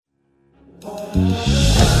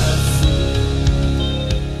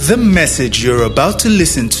The message you're about to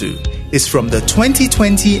listen to is from the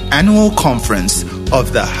 2020 Annual Conference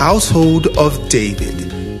of the Household of David,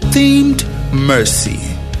 themed Mercy.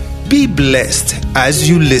 Be blessed as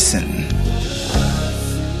you listen.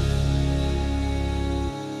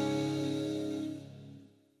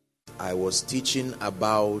 I was teaching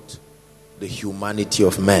about the humanity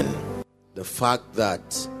of men. The fact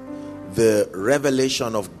that the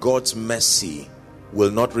revelation of God's mercy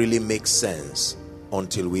will not really make sense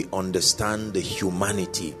until we understand the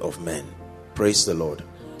humanity of men. Praise the Lord.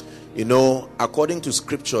 You know, according to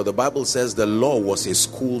scripture, the Bible says the law was a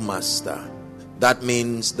schoolmaster. That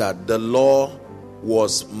means that the law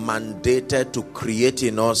was mandated to create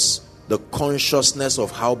in us the consciousness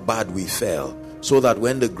of how bad we fell, so that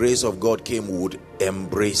when the grace of God came, we would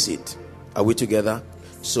embrace it. Are we together?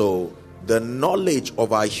 So the knowledge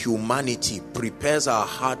of our humanity prepares our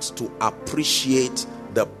hearts to appreciate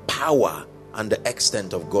the power and the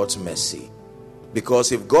extent of God's mercy.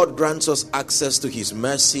 Because if God grants us access to his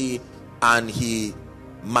mercy and he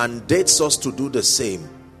mandates us to do the same,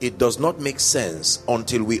 it does not make sense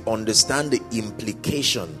until we understand the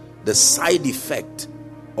implication, the side effect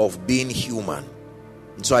of being human.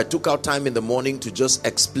 And so I took out time in the morning to just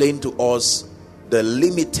explain to us the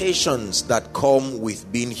limitations that come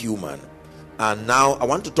with being human. And now I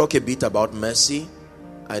want to talk a bit about mercy.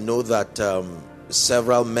 I know that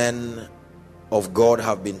several men of God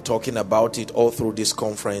have been talking about it all through this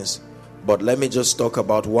conference, but let me just talk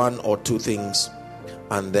about one or two things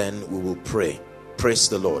and then we will pray. Praise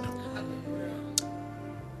the Lord.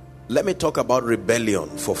 Let me talk about rebellion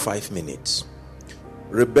for 5 minutes.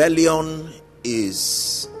 Rebellion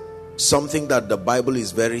is something that the Bible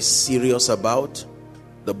is very serious about.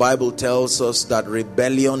 The Bible tells us that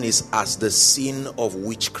rebellion is as the sin of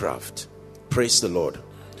witchcraft. Praise the Lord.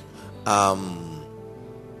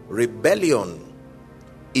 Rebellion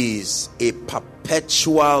is a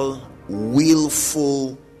perpetual,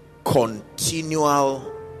 willful,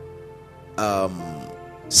 continual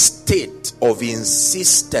state of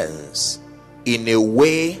insistence in a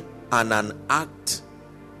way and an act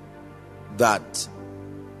that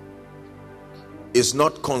is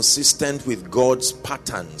not consistent with God's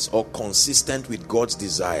patterns or consistent with God's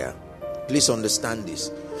desire. Please understand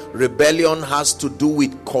this. Rebellion has to do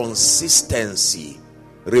with consistency.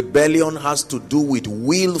 Rebellion has to do with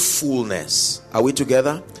willfulness. Are we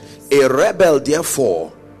together? A rebel,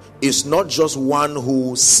 therefore, is not just one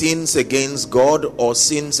who sins against God or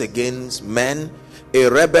sins against men. A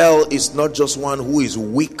rebel is not just one who is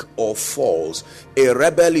weak or false. A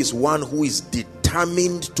rebel is one who is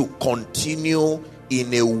determined to continue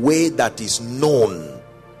in a way that is known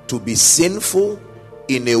to be sinful,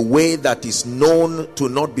 in a way that is known to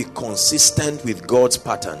not be consistent with God's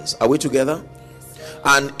patterns. Are we together?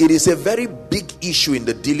 And it is a very big issue in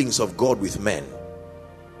the dealings of God with men,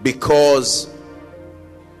 because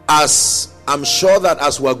as I'm sure that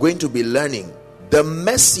as we're going to be learning, the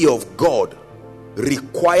mercy of God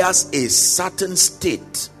requires a certain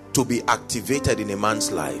state to be activated in a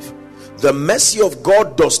man's life. The mercy of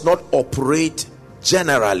God does not operate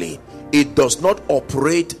generally. It does not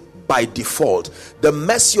operate by default. The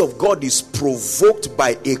mercy of God is provoked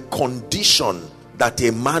by a condition that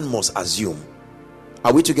a man must assume.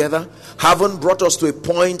 Are we together? Having brought us to a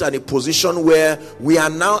point and a position where we are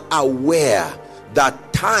now aware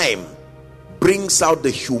that time brings out the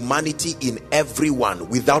humanity in everyone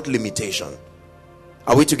without limitation.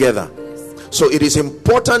 Are we together? So it is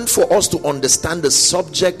important for us to understand the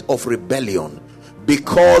subject of rebellion,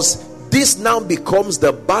 because this now becomes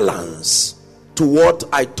the balance to what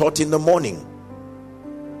I taught in the morning.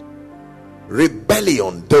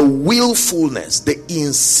 Rebellion, the willfulness, the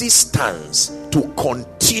insistence to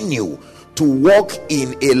continue to walk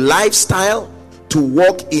in a lifestyle, to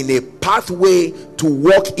walk in a pathway, to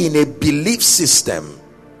walk in a belief system,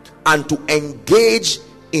 and to engage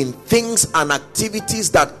in things and activities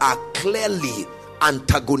that are clearly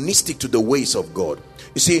antagonistic to the ways of God.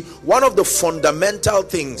 You see, one of the fundamental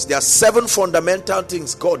things, there are 7 fundamental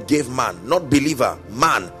things God gave man, not believer,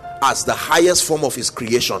 man, as the highest form of his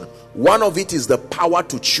creation. One of it is the power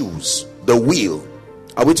to choose, the will.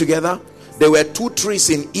 Are we together? There were 2 trees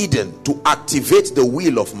in Eden to activate the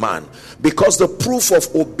will of man, because the proof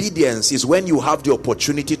of obedience is when you have the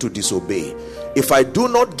opportunity to disobey. If I do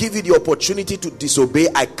not give you the opportunity to disobey,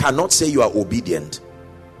 I cannot say you are obedient.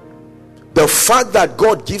 The fact that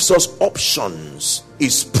God gives us options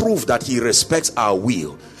is proof that he respects our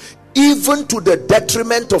will. Even to the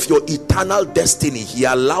detriment of your eternal destiny, he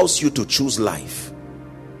allows you to choose life.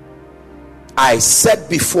 I set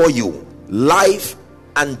before you life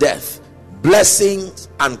and death, blessings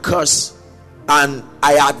and curse, and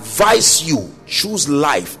I advise you, choose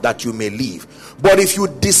life that you may live. But if you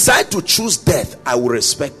decide to choose death, I will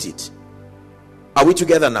respect it. Are we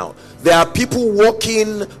together now? There are people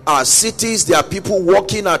walking our cities, there are people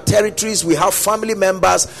walking our territories. We have family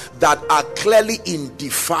members that are clearly in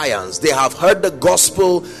defiance. They have heard the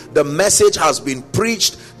gospel, the message has been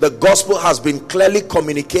preached, the gospel has been clearly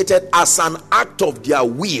communicated. As an act of their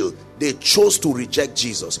will, they chose to reject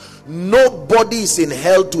Jesus. Nobody is in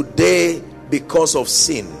hell today because of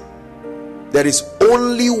sin. There is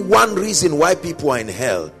only one reason why people are in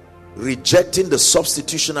hell: rejecting the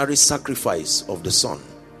substitutionary sacrifice of the Son.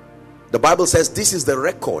 The Bible says this is the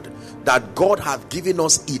record, that God hath given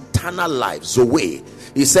us eternal life, Zoe.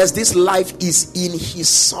 He says this life is in his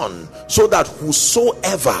Son, so that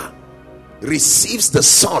whosoever receives the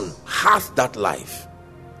Son hath that life.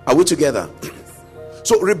 Are we together?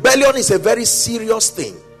 So rebellion is a very serious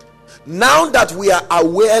thing. Now that we are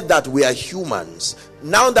aware that we are humans,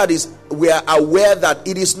 now that we are aware that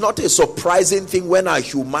it is not a surprising thing when our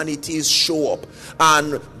humanities show up.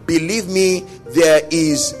 And believe me, there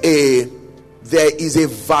is a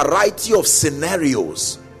variety of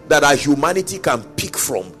scenarios that our humanity can pick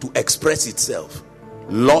from to express itself.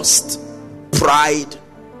 Lust, pride,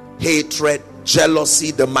 hatred, jealousy,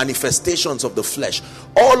 the manifestations of the flesh.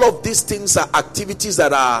 All of these things are activities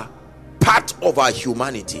that are part of our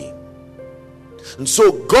humanity. And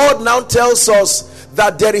so God now tells us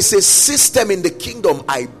that there is a system in the kingdom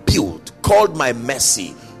I built called my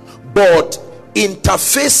mercy. But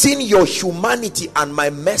interfacing your humanity and my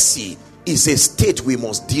mercy is a state we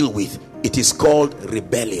must deal with. It is called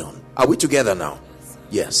rebellion. Are we together now?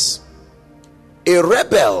 Yes. A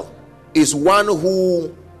rebel is one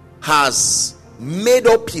who has made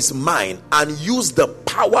up his mind and used the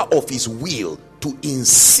power of his will to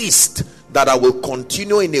insist that I will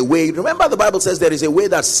continue in a way. Remember, the Bible says there is a way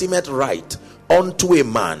that seemeth right unto a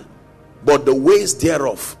man, but the ways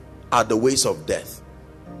thereof are the ways of death.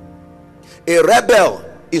 A rebel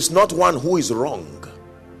is not one who is wrong.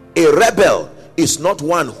 A rebel is not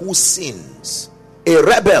one who sins. A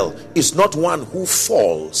rebel is not one who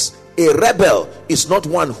falls. A rebel is not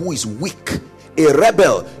one who is weak. A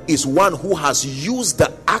rebel is one who has used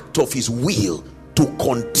the act of his will to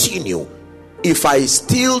continue. If I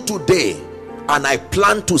steal today and I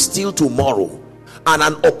plan to steal tomorrow, and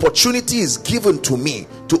an opportunity is given to me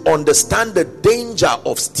to understand the danger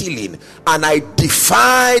of stealing, and I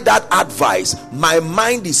defy that advice, my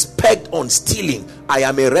mind is pegged on stealing, I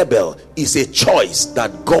am a rebel. Is a choice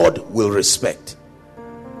that God will respect.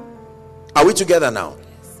 Are we together now?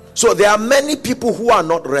 So there are many people who are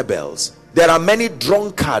not rebels. There are many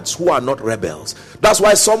drunkards who are not rebels. That's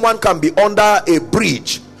why someone can be under a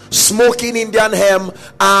bridge smoking Indian hemp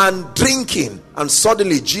and drinking, and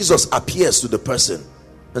suddenly Jesus appears to the person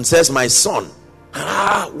and says, my son,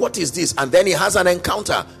 what is this? And then he has an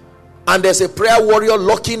encounter, and there's a prayer warrior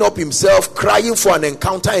locking up himself, crying for an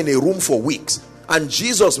encounter in a room for weeks. And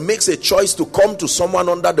Jesus makes a choice to come to someone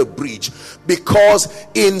under the bridge, because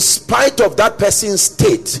in spite of that person's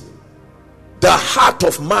state, the heart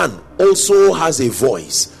of man also has a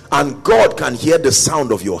voice, and God can hear the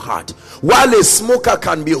sound of your heart. While a smoker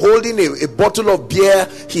can be holding a bottle of beer,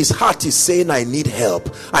 his heart is saying, I need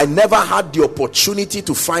help. I never had the opportunity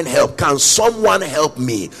to find help. Can someone help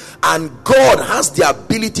me? And God has the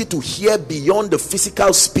ability to hear beyond the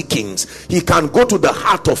physical speakings. He can go to the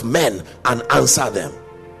heart of men and answer them.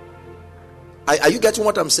 Are you getting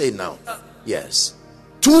what I'm saying now? Yes.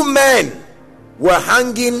 Two men were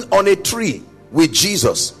hanging on a tree with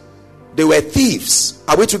Jesus. They were thieves.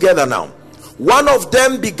 Are we together now? One of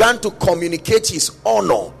them began to communicate his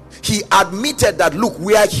honor. He admitted that, look,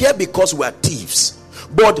 we are here because we are thieves.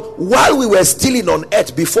 But while we were stealing on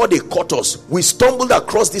earth, before they caught us, we stumbled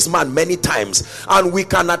across this man many times, and we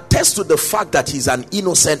can attest to the fact that he's an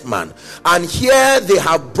innocent man. And here they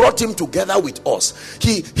have brought him together with us.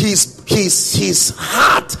 His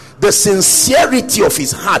heart, the sincerity of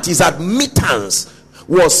his heart, his admittance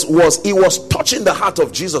was touching the heart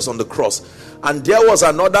of Jesus on the cross. And there was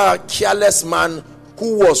another careless man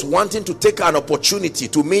who was wanting to take an opportunity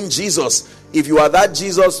to mean Jesus. If you are that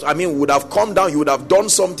Jesus, would have come down, you would have done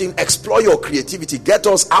something. Explore your creativity, get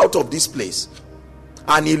us out of this place.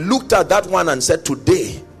 And he looked at that one and said,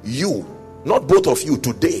 today, you, not both of you,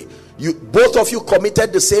 today, both of you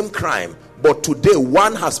committed the same crime, but today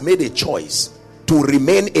one has made a choice to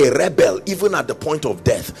remain a rebel even at the point of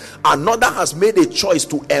death. Another has made a choice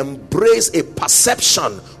to embrace a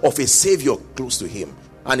perception of a savior close to him.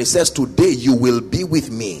 And he says, today you will be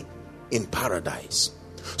with me in paradise.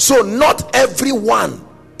 So not everyone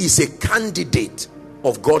is a candidate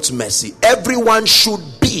of God's mercy. Everyone should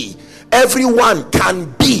be, everyone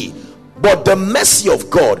can be, but the mercy of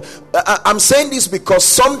God. I'm saying this because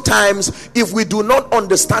sometimes if we do not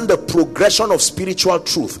understand the progression of spiritual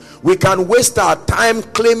truth, we can waste our time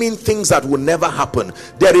claiming things that will never happen.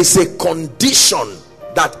 There is a condition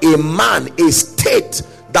that a man, a state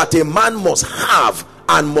that a man must have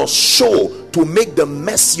and must show to make the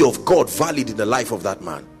mercy of God valid in the life of that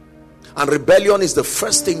man. And rebellion is the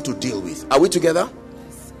first thing to deal with. Are we together?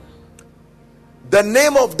 The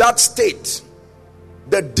name of that state,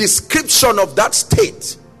 the description of that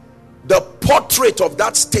state, the portrait of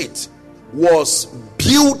that state was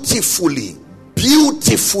beautifully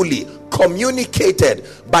communicated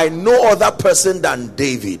by no other person than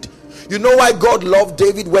David. You know why God loved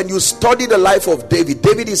David? When you study the life of David,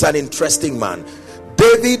 David is an interesting man.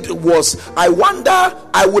 David was, I wonder,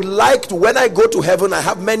 I would like to, when I go to heaven, I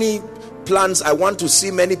have many plans. I want to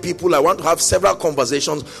see many people. I want to have several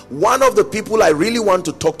conversations. One of the people I really want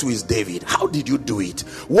to talk to is David. How did you do it?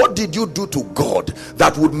 What did you do to God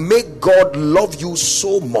that would make God love you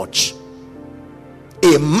so much?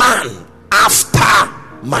 A man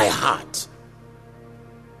after my heart.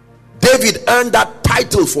 David earned that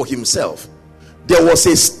title for himself. There was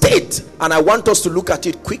a state, and I want us to look at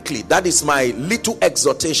it quickly. That is my little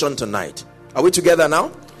exhortation tonight. Are we together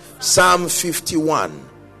now? Psalm 51.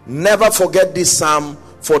 Never forget this psalm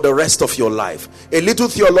for the rest of your life. A little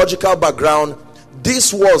theological background.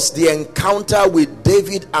 This was the encounter with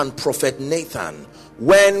David and prophet Nathan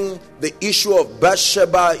when the issue of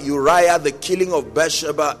Bathsheba, Uriah, the killing of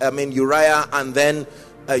Uriah, and then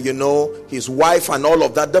his wife and all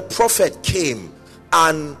of that. The prophet came,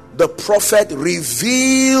 and the prophet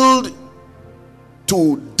revealed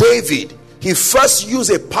to David. He first used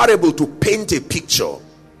a parable to paint a picture,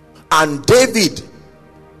 and David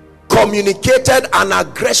communicated an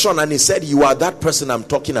aggression, and he said, you are that person I'm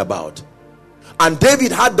talking about. And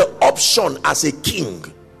David had the option as a king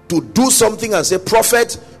to do something and say,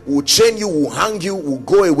 prophet, we'll chain you, we'll hang you, we'll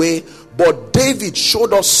go away. But David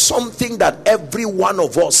showed us something that every one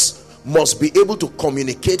of us must be able to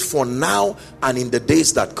communicate for now and in the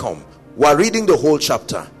days that come. We're reading the whole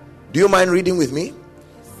chapter. Do you mind reading with me?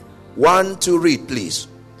 1, 2, read please.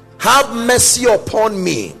 Have mercy upon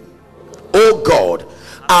me, O God,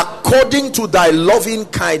 according to thy loving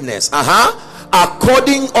kindness,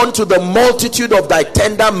 according unto the multitude of thy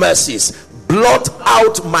tender mercies, blot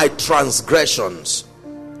out my transgressions.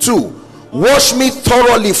 2, wash me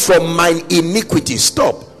thoroughly from mine iniquity.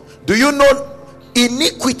 Stop. Do you know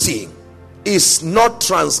iniquity is not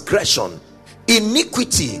transgression?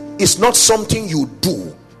 Iniquity is not something you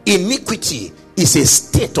do. Iniquity is a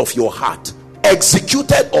state of your heart,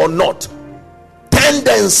 executed or not.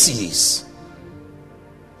 Tendencies.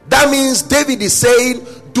 That means David is saying,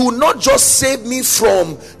 do not just save me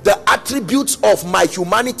from the attributes of my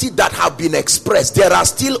humanity that have been expressed. There are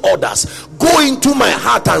still others. Go into my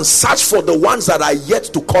heart and search for the ones that are yet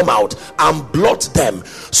to come out and blot them,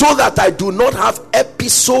 so that I do not have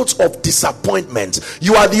episodes of disappointment.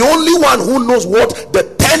 You are the only one who knows what the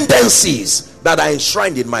tendencies that are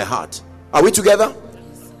enshrined in my heart. Are we together?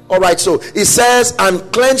 All right, so it says, and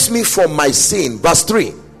cleanse me from my sin. Verse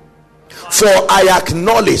 3. For I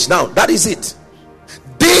acknowledge. Now that is it.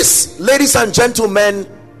 This, ladies and gentlemen,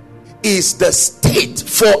 is the state.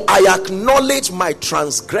 For I acknowledge my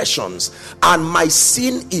transgressions, and my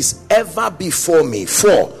sin is ever before me.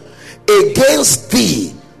 For against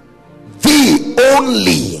thee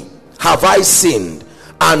only have I sinned,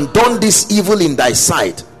 and done this evil in thy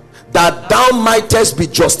sight, that thou mightest be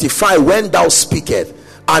justified when thou speakest,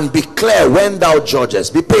 and be clear when thou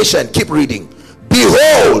judgest. Be patient. Keep reading.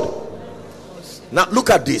 Behold. Now look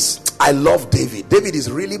at this. I love David. David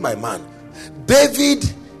is really my man. David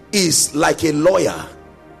is like a lawyer.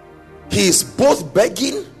 He is both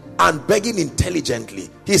begging and begging intelligently.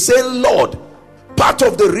 He's saying, Lord, part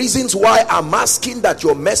of the reasons why I'm asking that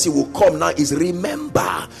your mercy will come now is,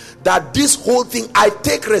 remember that this whole thing, I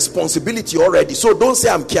take responsibility already. So don't say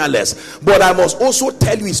I'm careless, but I must also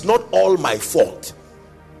tell you it's not all my fault.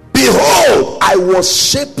 Behold, I was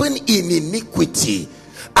shapen in iniquity,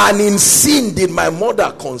 and in sin did my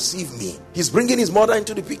mother conceive me. He's bringing his mother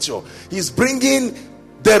into the picture. He's bringing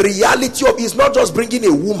the reality of, he's not just bringing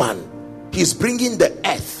a woman, he's bringing the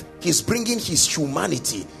earth, he's bringing his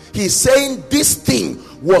humanity. He's saying this thing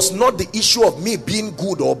was not the issue of me being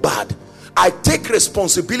good or bad. I take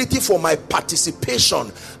responsibility for my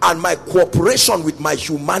participation and my cooperation with my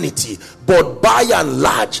humanity, but by and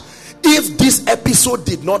large, If this episode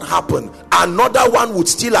did not happen, another one would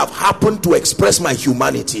still have happened to express my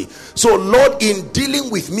humanity. So Lord, in dealing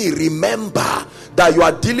with me, remember that you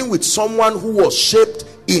are dealing with someone who was shaped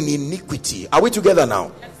in iniquity. Are we together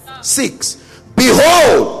now? Yes, 6.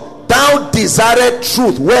 Behold, thou desired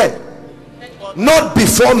truth. When? Not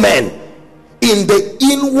before men, in the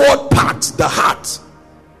inward part, the heart,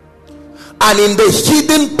 and in the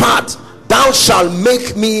hidden part thou shalt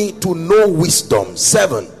make me to know wisdom.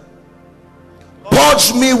 7.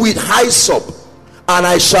 Purge me with hyssop, and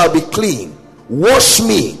I shall be clean. Wash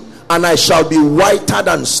me, and I shall be whiter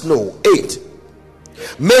than snow. 8.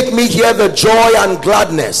 Make me hear the joy and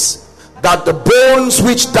gladness, that the bones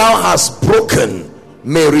which thou hast broken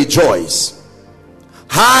may rejoice.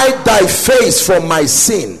 Hide thy face from my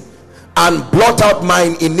sin, and blot out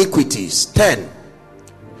mine iniquities. 10.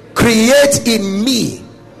 Create in me,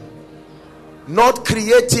 not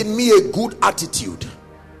create in me a good attitude.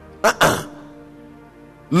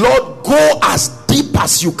 Lord, go as deep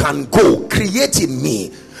as you can go. Create in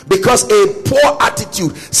me, because a poor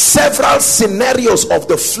attitude, several scenarios of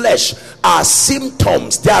the flesh are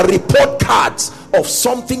symptoms, they are report cards of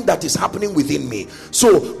something that is happening within me.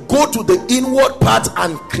 So go to the inward part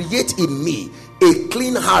and create in me a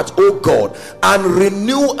clean heart, O God, and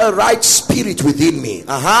renew a right spirit within me.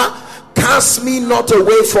 Cast me not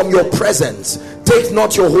away from your presence. Take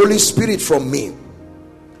not your Holy Spirit from me.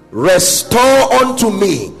 Restore unto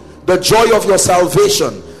me the joy of your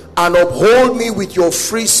salvation, and uphold me with your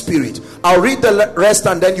free spirit. I'll read the rest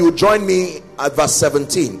and then you join me at verse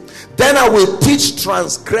 17. Then I will teach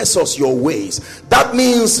transgressors your ways. That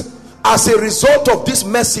means, as a result of this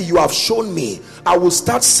mercy you have shown me, I will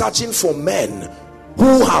start searching for men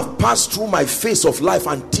who have passed through my phase of life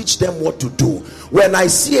and teach them what to do. When I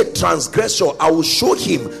see a transgressor, I will show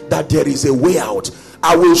him that there is a way out.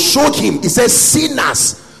 I will show him, it says,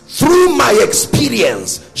 sinners through my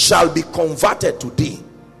experience shall be converted to thee.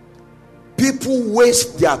 People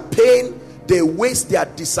waste their pain, they waste their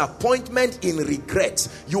disappointment in regret.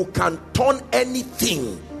 You can turn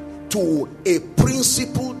anything to a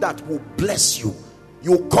principle that will bless you.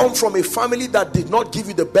 You come from a family that did not give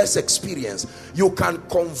you the best experience. You can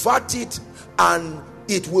convert it and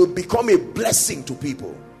it will become a blessing to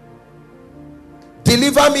people.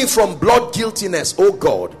 Deliver me from blood guiltiness, O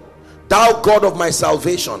God, thou God of my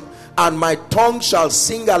salvation, and my tongue shall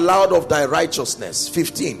sing aloud of thy righteousness.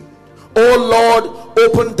 15. O Lord,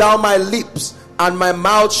 open thou my lips, and my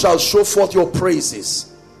mouth shall show forth your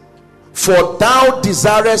praises. For thou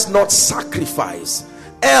desirest not sacrifice,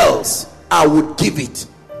 else I would give it.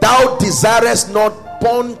 Thou desirest not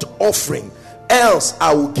burnt offering, else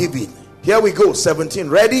I will give it. Here we go. 17.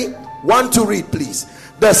 Ready? 1 to read, please.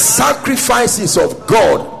 The sacrifices of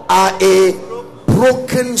God are a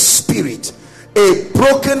broken spirit, a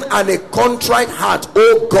broken and a contrite heart,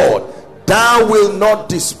 O God, thou will not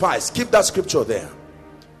despise. Keep that scripture there.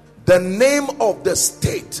 The name of the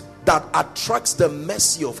state that attracts the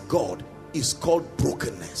mercy of God is called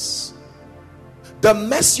brokenness. The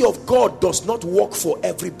mercy of God does not work for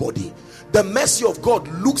everybody. The mercy of God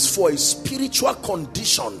looks for a spiritual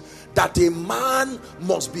condition that a man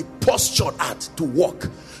must be postured at to walk.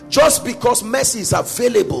 Just because mercy is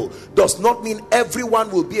available does not mean everyone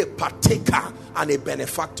will be a partaker and a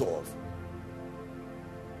benefactor of.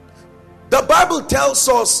 The Bible tells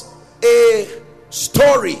us a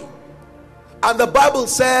story, and the Bible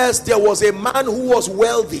says there was a man who was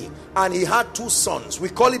wealthy and he had 2 sons. We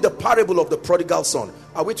call it the parable of the prodigal son.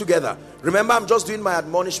 Are we together? Remember, I'm just doing my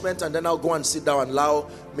admonishment and then I'll go and sit down and allow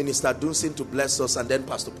Minister Dunsin to bless us, and then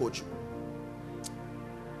Pastor Poju.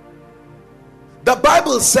 The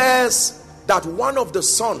Bible says that one of the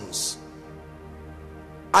sons,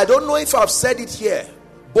 I don't know if I've said it here,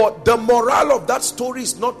 but the moral of that story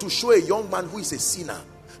is not to show a young man who is a sinner.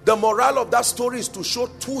 The moral of that story is to show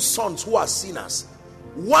 2 sons who are sinners.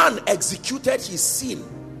 One executed his sin,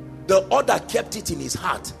 the other kept it in his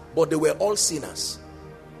heart, but they were all sinners.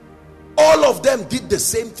 All of them did the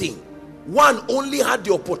same thing. One only had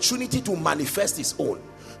the opportunity to manifest his own.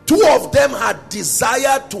 2 of them had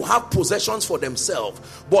desired to have possessions for themselves,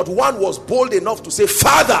 but one was bold enough to say,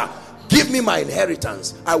 Father, give me my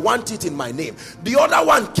inheritance. I want it in my name. The other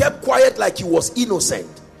one kept quiet like he was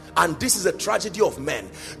innocent. And this is a tragedy of men.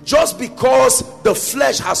 Just because the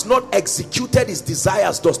flesh has not executed its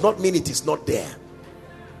desires does not mean it is not there.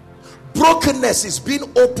 Brokenness is being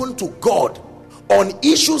open to God on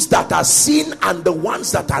issues that are seen and the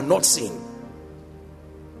ones that are not seen.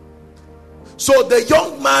 So the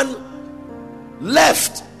young man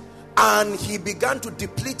left and he began to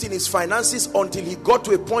deplete in his finances until he got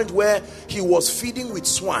to a point where he was feeding with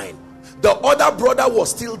swine. The other brother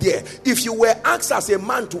was still there. If you were asked as a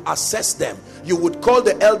man to assess them, you would call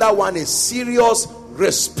the elder one a serious,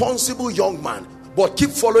 responsible young man. But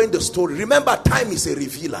keep following the story. Remember, time is a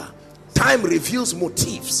revealer. Time reveals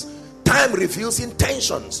motives. Time reveals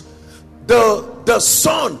intentions. The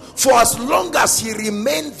son, for as long as he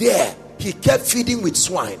remained there, he kept feeding with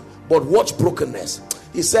swine. But watch brokenness.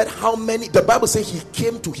 He said, how many? The Bible says he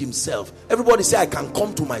came to himself. Everybody say, I can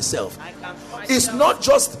come to myself. It's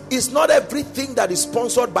not everything that is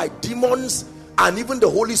sponsored by demons and even the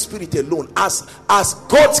Holy Spirit alone. As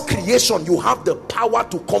God's creation, you have the power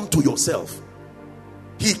to come to yourself.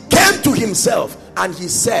 He came to himself and he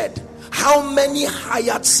said, how many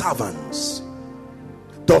hired servants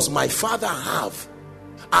does my father have?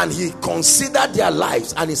 And he considered their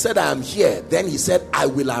lives and he said, I am here. Then he said, I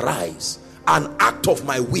will arise, an act of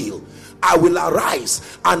my will. I will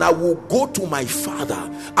arise and I will go to my father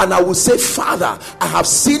and I will say, Father, I have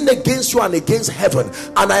sinned against you and against heaven,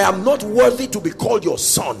 and I am not worthy to be called your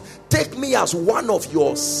son. Take me as one of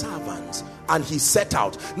your servants. And he set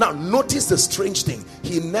out. Now notice the strange thing.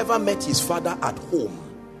 He never met his father at home.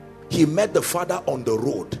 He met the father on the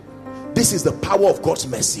road. This is the power of God's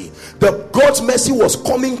mercy. God's mercy was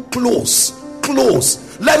coming close.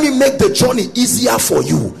 Let me make the journey easier for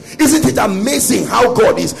you. Isn't it amazing how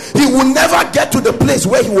God is? He will never get to the place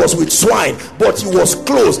where he was with swine, but he was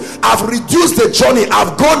close. I've reduced the journey.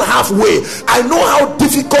 I've gone halfway. I know how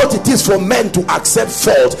difficult it is for men to accept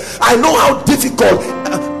fault. I know how difficult.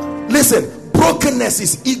 Listen, brokenness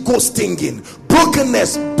is ego stinging.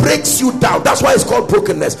 Brokenness breaks you down. That's why it's called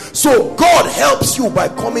brokenness. So God helps you by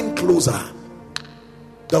coming closer.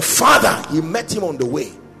 The father, he met him on the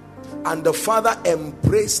way, and the father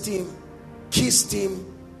embraced him, kissed him,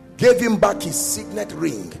 gave him back his signet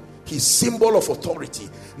ring, his symbol of authority.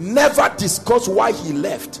 Never discussed why he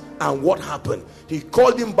left and what happened. He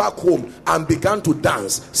called him back home and began to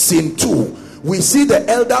dance. Scene 2. We see the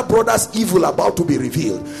elder brother's evil about to be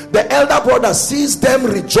revealed. The elder brother sees them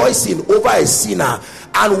rejoicing over a sinner,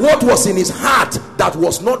 and what was in his heart that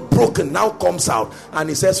was not broken now comes out, and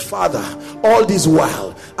he says, Father, all this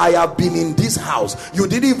while I have been in this house. You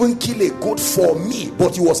didn't even kill a goat for me,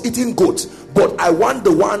 but you was eating goats, but I want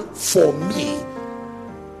the one for me.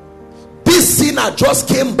 This sinner just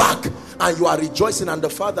came back and you are rejoicing. And the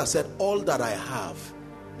father said, all that I have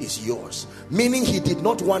is yours. Meaning he did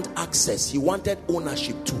not want access, he wanted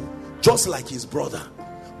ownership too, just like his brother.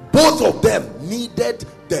 Both of them needed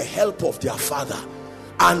the help of their father,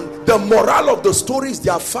 and the moral of the story is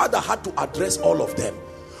their father had to address all of them.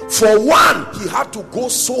 For one, he had to go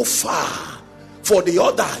so far. For the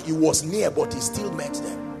other, he was near, but he still met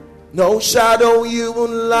them. No shadow you will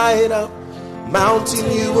light up,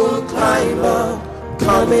 mountain you will climb up,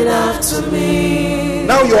 coming after me.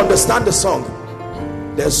 Now you understand the song.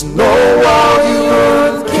 There's no wall you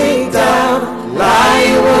won't kick down, lie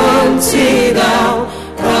you won't tear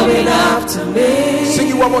down, coming after me. Sing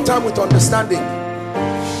it one more time with understanding.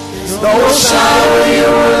 No shadow you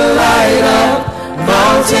will light up,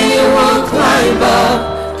 mountain you won't climb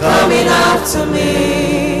up, coming after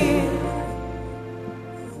me.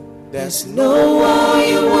 There's no wall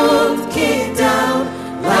you won't kick down,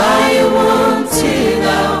 lie you won't tear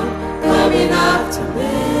down, coming after me.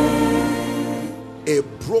 A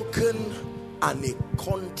broken and a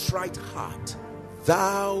contrite heart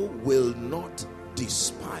thou wilt not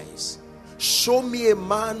despise. Show me a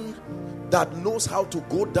man that knows how to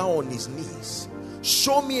go down on his knees.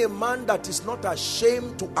 Show me a man that is not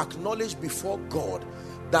ashamed to acknowledge before God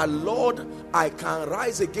that, Lord, I can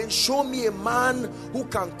rise again. Show me a man who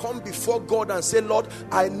can come before God and say, Lord,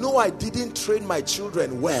 I know I didn't train my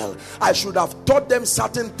children well. I should have taught them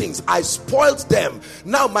certain things. I spoiled them.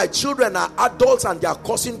 Now my children are adults and they are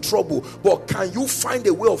causing trouble. But can you find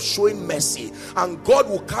a way of showing mercy? And God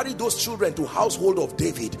will carry those children to household of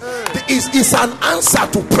David. It's an answer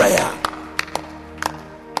to prayer.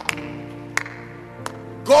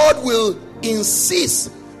 God will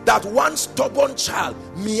insist that one stubborn child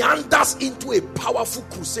meanders into a powerful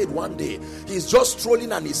crusade one day. He's just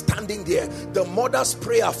strolling and he's standing there. The mother's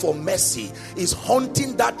prayer for mercy is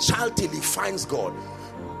haunting that child till he finds God.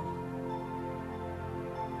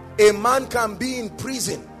 A man can be in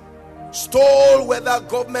prison, stole whether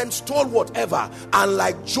government, stole whatever, and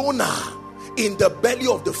like Jonah in the belly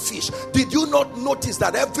of the fish. Did you not notice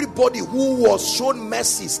that everybody who was shown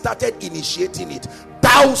mercy started initiating it?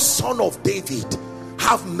 Thou son of David,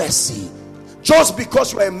 have mercy. Just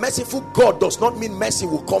because you are a merciful God does not mean mercy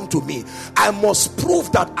will come to me. I must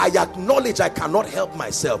prove that I acknowledge I cannot help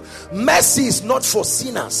myself. Mercy is not for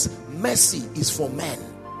sinners. Mercy is for men.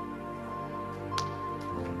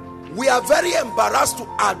 We are very embarrassed to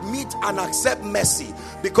admit and accept mercy,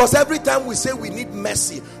 because every time we say we need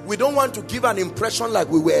mercy, we don't want to give an impression like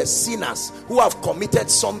we were sinners who have committed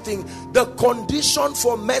something. The condition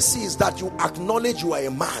for mercy is that you acknowledge you are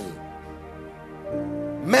a man.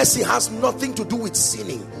 Mercy has nothing to do with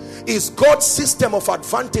sinning. It's God's system of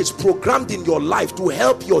advantage programmed in your life to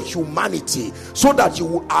help your humanity, so that you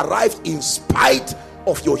will arrive in spite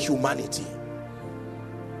of your humanity.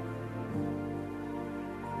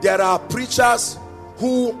 There are preachers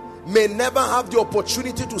who may never have the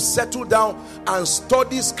opportunity to settle down and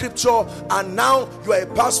study scripture, and now you are a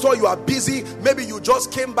pastor, you are busy, maybe you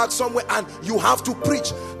just came back somewhere and you have to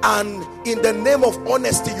preach, and in the name of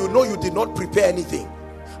honesty, you know you did not prepare anything,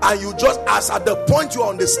 and you just, as at the point you are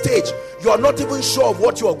on the stage, you are not even sure of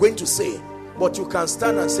what you are going to say, but you can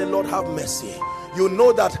stand and say, Lord, have mercy. You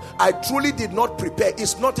know that I truly did not prepare.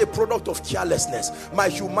 It's not a product of carelessness. My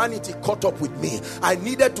humanity caught up with me. I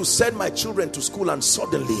needed to send my children to school, and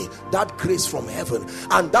suddenly that grace from heaven,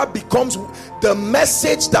 and that becomes the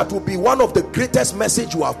message that will be one of the greatest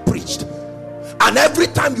messages you have preached. And every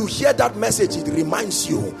time you hear that message, it reminds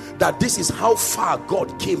you that this is how far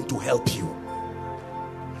God came to help you.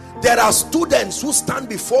 There are students who stand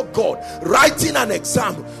before God writing an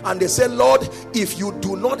exam, and they say, Lord, if you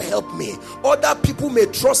do not help me, other people may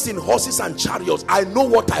trust in horses and chariots. I know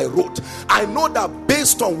what I wrote. I know that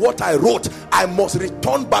based on what I wrote, I must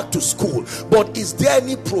return back to school. But is there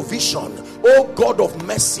any provision, oh God of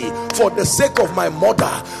mercy, for the sake of my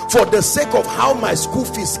mother, for the sake of how my school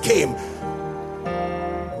fees came?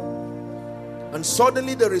 And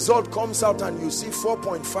suddenly the result comes out and you see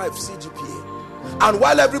 4.5 CGPA. And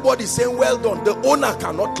while everybody is saying well done, the owner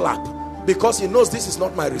cannot clap, because he knows this is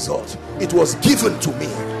not my result. It was given to me.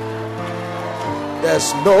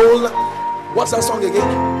 There's no... What's that song again?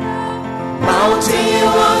 Mountain you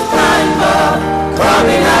won't climb up,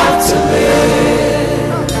 coming up to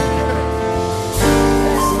live.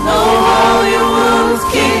 There's no wall you won't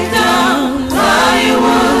kick down, why you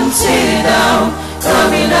won't sit down,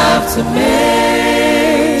 coming up to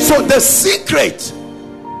me. So the secret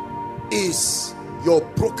is your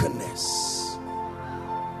brokenness.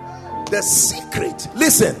 The secret,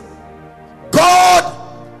 listen,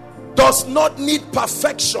 God does not need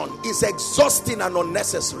perfection. It's exhausting and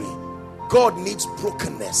unnecessary. God needs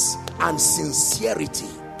brokenness and sincerity.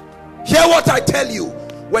 Hear what I tell you.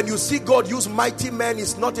 When you see God use mighty men,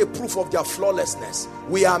 it's not a proof of their flawlessness.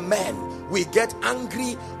 We are men. We get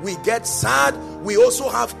angry, we get sad, we also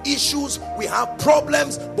have issues, we have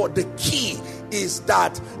problems, but the key is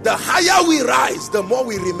that the higher we rise, the more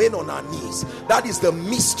we remain on our knees. That is the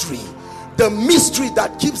mystery. The mystery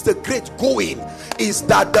that keeps the great going is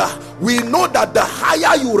that we know that the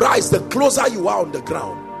higher you rise, the closer you are on the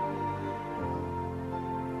ground.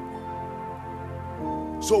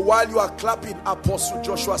 So while you are clapping Apostle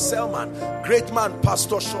Joshua Selman, great man,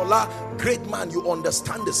 Pastor Shola, great man, you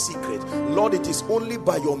understand the secret. Lord, it is only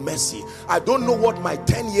by your mercy. I don't know what my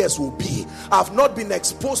 10 years will be. I've not been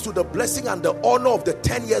exposed to the blessing and the honor of the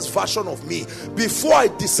 10 years version of me. Before I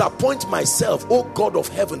disappoint myself, oh God of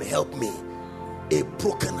heaven, help me. A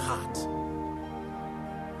broken heart.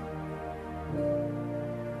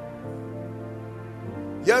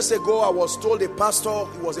 Years ago, I was told it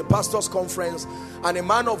was a pastor's conference, and a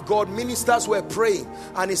man of God, ministers were praying,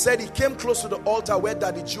 and he said he came close to the altar where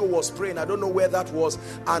Daddy Joe was praying. I don't know where that was,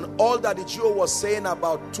 and all Daddy Joe was saying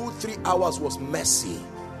about 2-3 hours was mercy.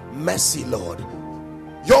 Mercy, Lord.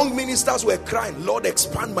 Young ministers were crying, Lord,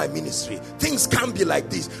 expand my ministry. Things can't be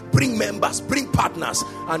like this. Bring members, bring partners.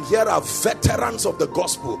 And here are veterans of the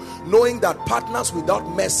gospel, knowing that partners without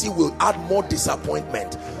mercy will add more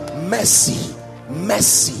disappointment. Mercy.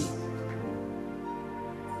 Mercy.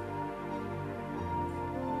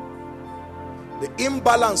 The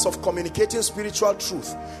imbalance of communicating spiritual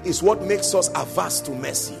truth is what makes us averse to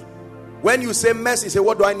mercy. When you say mercy, say,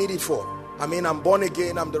 what do I need it for? I mean, I'm born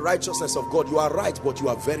again, I'm the righteousness of God. You are right, but you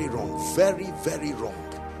are very wrong. Very, very wrong.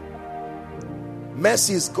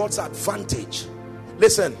 Mercy is God's advantage.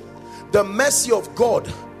 Listen, the mercy of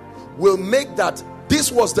God will make that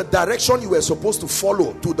this was the direction you were supposed to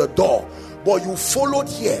follow to the door, but you followed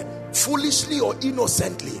here foolishly or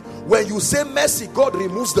innocently. When you say mercy, God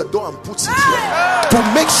removes the door and puts it here to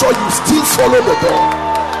make sure you still follow the door.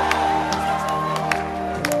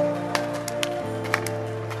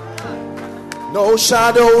 No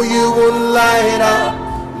shadow you won't light up,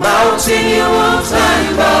 mountain you won't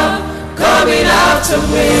climb up, coming out to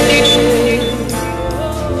me.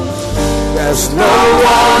 There's no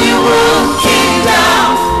wall you won't kick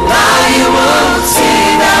down, lie you won't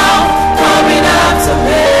see down, coming out to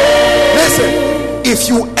me. Listen, if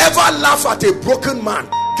you ever laugh at a broken man,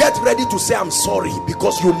 get ready to say I'm sorry,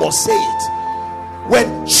 because you must say it.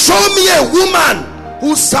 When show me a woman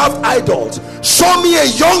who served idols, show me a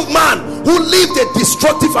young man who lived a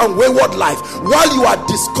destructive and wayward life, while you are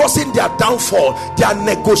discussing their downfall, they are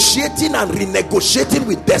negotiating and renegotiating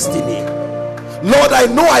with destiny. Lord, I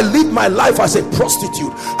know I lived my life as a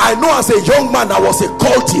prostitute. I know as a young man I was a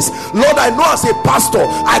cultist. Lord, I know as a pastor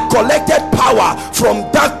I collected power from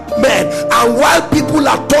that man, and while people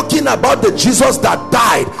are talking about the Jesus that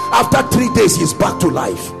died, after 3 days he's back to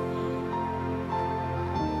life.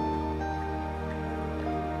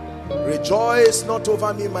 Rejoice not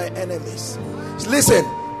over me, my enemies. Listen,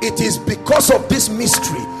 it is because of this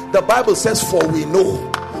mystery the Bible says, for we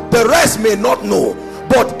know. The rest may not know,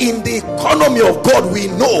 but in the economy of God we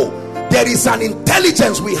know there is an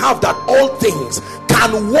intelligence we have that all things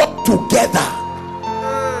can work together.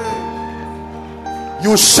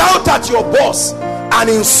 You shout at your boss and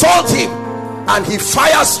insult him and he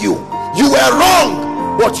fires you. You were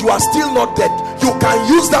wrong, but you are still not dead. You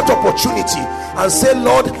can use that opportunity and say,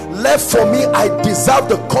 Lord, left for me, I deserve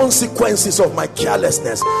the consequences of my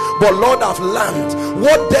carelessness, but Lord, I've learned.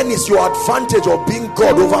 What then is your advantage of being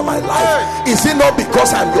God over my life? Is it not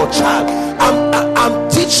because I'm your child? I'm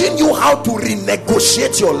teaching you how to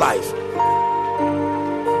renegotiate your life.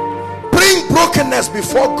 Bring brokenness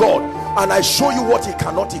before God, and I show you what he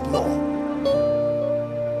cannot ignore.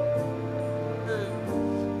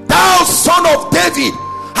 Thou son of David,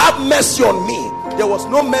 have mercy on me. There was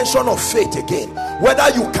no mention of faith again. Whether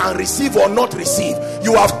you can receive or not receive,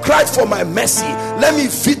 you have cried for my mercy. Let me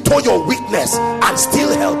veto your weakness and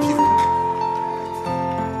still help you.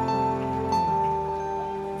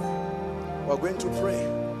 We're going to pray.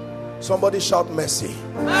 Somebody shout mercy.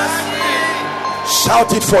 Mercy.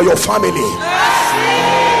 Shout it for your family.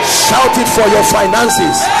 Mercy. Shout it for your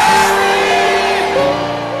finances. Mercy.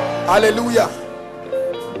 Hallelujah.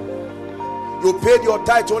 You paid your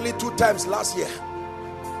tithe only 2 times last year.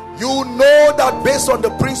 You know that based on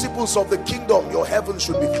the principles of the kingdom, your heaven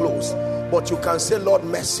should be closed. But you can say, Lord,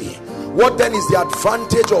 mercy. What then is the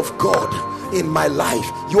advantage of God in my life?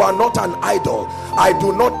 You are not an idol. I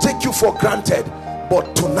do not take you for granted.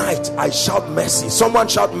 But tonight I shout mercy. Someone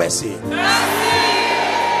shout mercy. Mercy.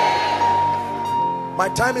 My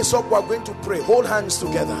time is up. We're going to pray. Hold hands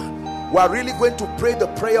together. We're really going to pray the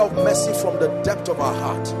prayer of mercy from the depth of our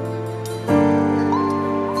heart.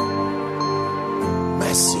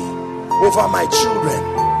 Mercy over my children,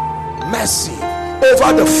 mercy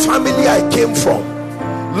over the family I came from.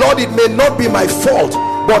 Lord, it may not be my fault,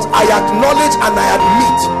 but I acknowledge and I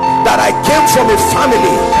admit that I came from a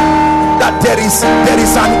family that there is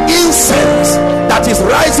an incense that is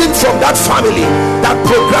rising from that family that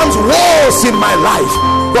programs wars in my life.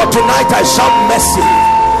 But tonight I shout mercy.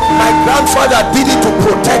 My grandfather did it to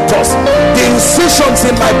protect us. The incisions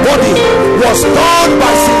in my body was done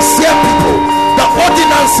by sincere people. The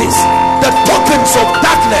ordinances, the tokens of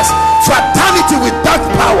darkness, fraternity with dark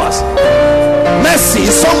powers. Mercy.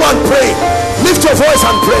 Someone pray. Lift your voice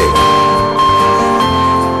and pray.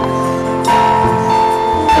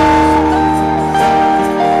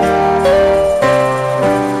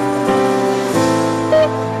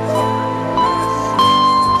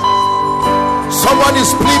 Someone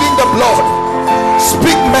is pleading the blood.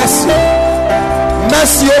 Speak mercy.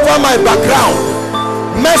 Mercy over my background.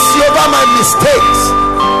 Mercy over my mistakes.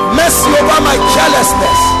 Mercy over my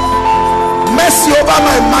carelessness. Mercy over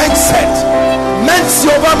my mindset. Mercy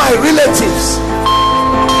over my relatives.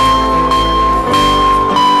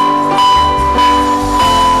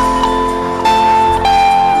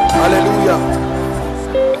 Hallelujah.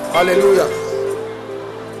 Hallelujah.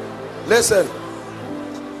 Listen.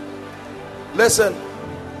 Listen.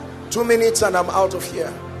 2 minutes and I'm out of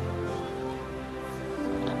here.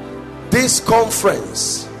 This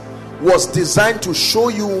conference was designed to show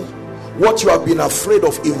you what you have been afraid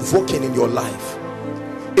of invoking in your life.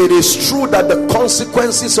 It is true that the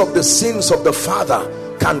consequences of the sins of the father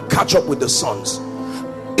can catch up with the sons.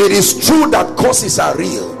 It is true that causes are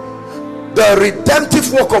real. The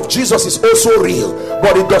redemptive work of Jesus is also real,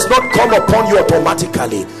 but it does not come upon you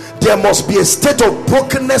automatically. There must be a state of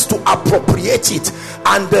brokenness to appropriate it,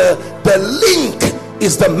 and the link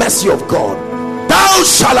is the mercy of God. Thou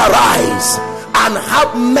shalt arise and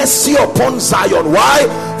have mercy upon Zion. Why?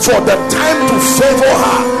 For the time to favor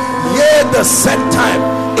her, yea, the set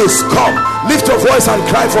time is come. Lift your voice and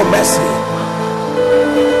cry for mercy.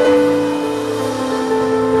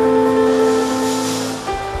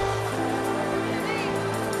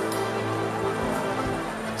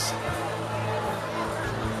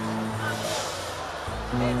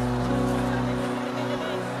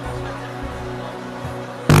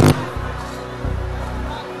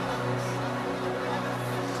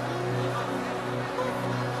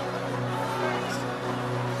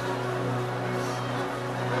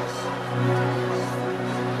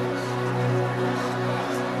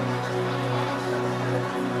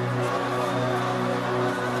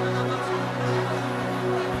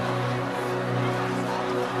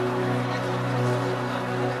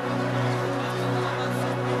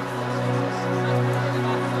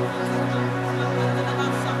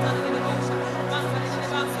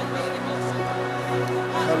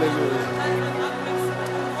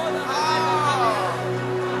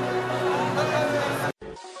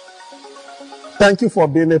 Thank you for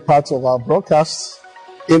being a part of our broadcast.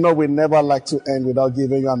 You know, we never like to end without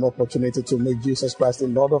giving you an opportunity to make Jesus Christ the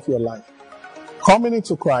Lord of your life. Coming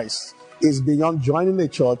into Christ is beyond joining a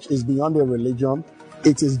church, is beyond a religion.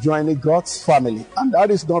 It is joining God's family. And that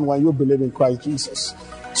is done when you believe in Christ Jesus.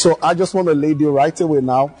 So I just want to lead you right away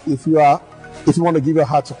now. If you want to give your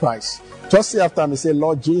heart to Christ, just say after me, say,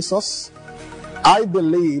 Lord Jesus, I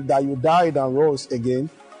believe that you died and rose again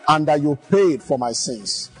and that you paid for my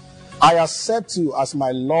sins. I accept you as my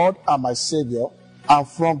Lord and my Savior, and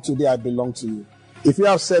from today I belong to you. If you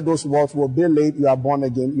have said those words, will be late, you are born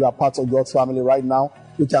again, you are part of God's family right now.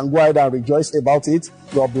 You can go ahead and rejoice about it.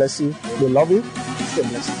 God bless you. We love you. Stay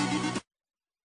blessed.